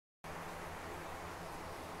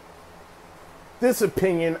This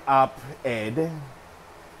opinion op-ed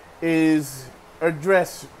is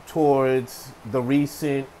addressed towards the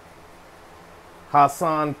recent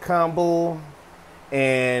Hassan Campbell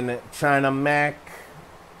and China Mac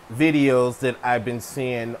videos that I've been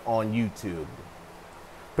seeing on YouTube,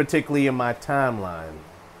 particularly in my timeline.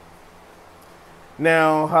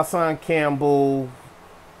 Now, Hassan Campbell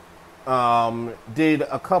did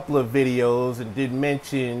a couple of videos and did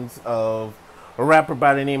mentions of a rapper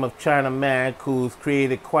by the name of China Mac, who's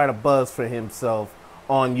created quite a buzz for himself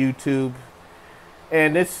on YouTube.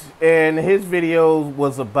 And his video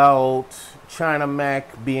was about China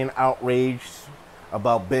Mac being outraged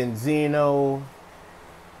about Benzino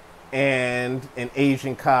and an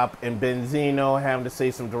Asian cop, and Benzino having to say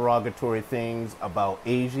some derogatory things about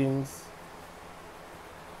Asians.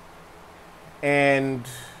 And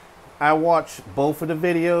I watched both of the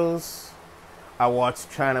videos. I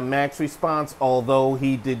watched China Mac's response, although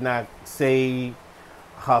he did not say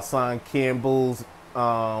Hassan Campbell's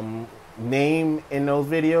name in those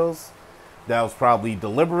videos. That was probably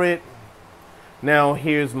deliberate. Now,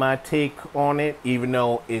 here's my take on it, even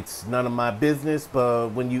though it's none of my business, but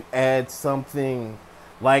when you add something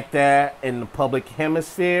like that in the public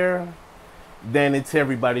hemisphere, then it's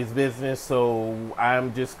everybody's business. So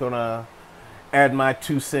I'm just gonna add my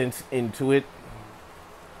 2 cents into it.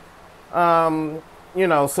 You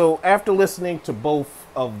know, so after listening to both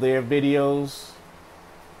of their videos,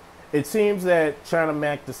 it seems that China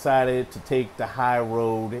Mac decided to take the high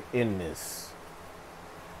road in this.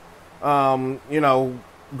 You know,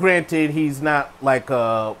 granted, he's not like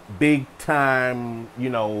a big time, you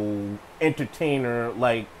know, entertainer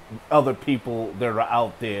like other people that are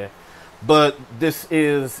out there. But this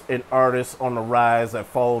is an artist on the rise. I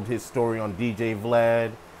followed his story on DJ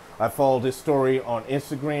Vlad. I followed his story on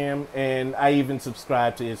Instagram, and I even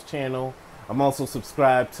subscribed to his channel. I'm also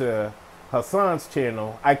subscribed to Hassan's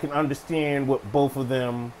channel. I can understand what both of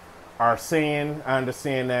them are saying. I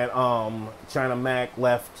understand that China Mac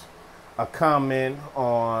left a comment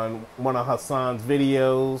on one of Hassan's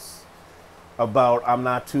videos about I'm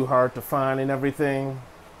not too hard to find and everything.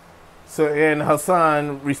 So, and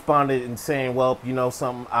Hassan responded in saying, well, you know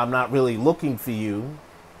something, I'm not really looking for you.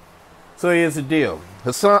 So here's the deal.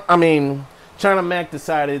 China Mac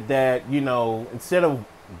decided that, you know, instead of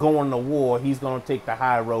going to war, he's going to take the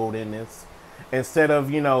high road in this. Instead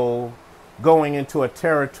of, you know, going into a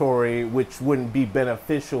territory which wouldn't be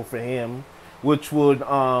beneficial for him, which would,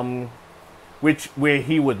 where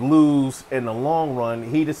he would lose in the long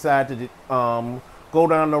run, he decided to go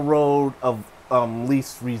down the road of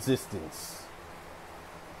least resistance.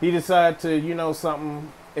 He decided to, you know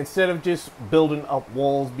something, instead of just building up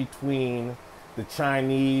walls between the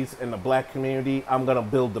Chinese and the black community, I'm going to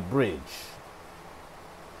build the bridge.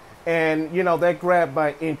 And, you know, that grabbed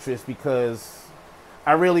my interest because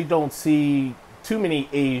I really don't see too many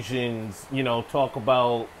Asians, you know, talk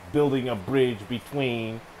about building a bridge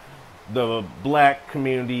between the black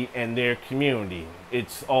community and their community.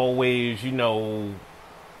 It's always, you know,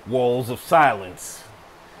 walls of silence.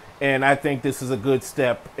 And I think this is a good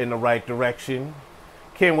step in the right direction.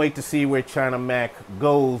 Can't wait to see where China Mac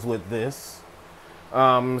goes with this.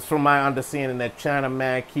 It's from my understanding that China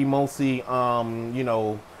Mac, he mostly, you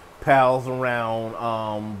know, pals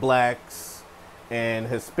around blacks and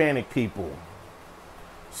Hispanic people.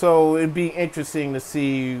 So it'd be interesting to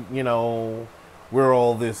see, you know, where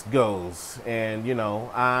all this goes. And, you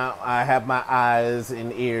know, I have my eyes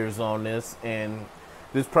and ears on this, and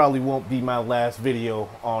this probably won't be my last video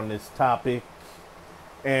on this topic.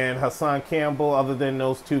 And Hassan Campbell, other than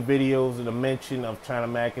those 2 videos and a mention of China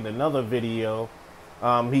Mac in another video,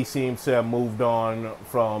 he seems to have moved on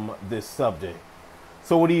from this subject.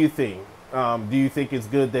 So what do you think? Do you think it's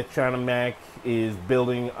good that China Mac is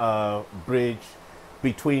building a bridge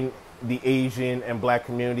between the Asian and black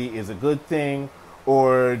community is a good thing?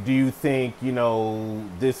 Or do you think, you know,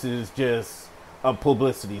 this is just a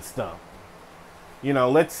publicity stunt? You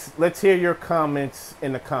know, let's hear your comments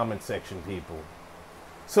in the comment section, people.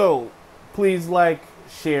 So please like,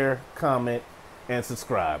 share, comment, and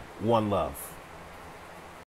subscribe. One love.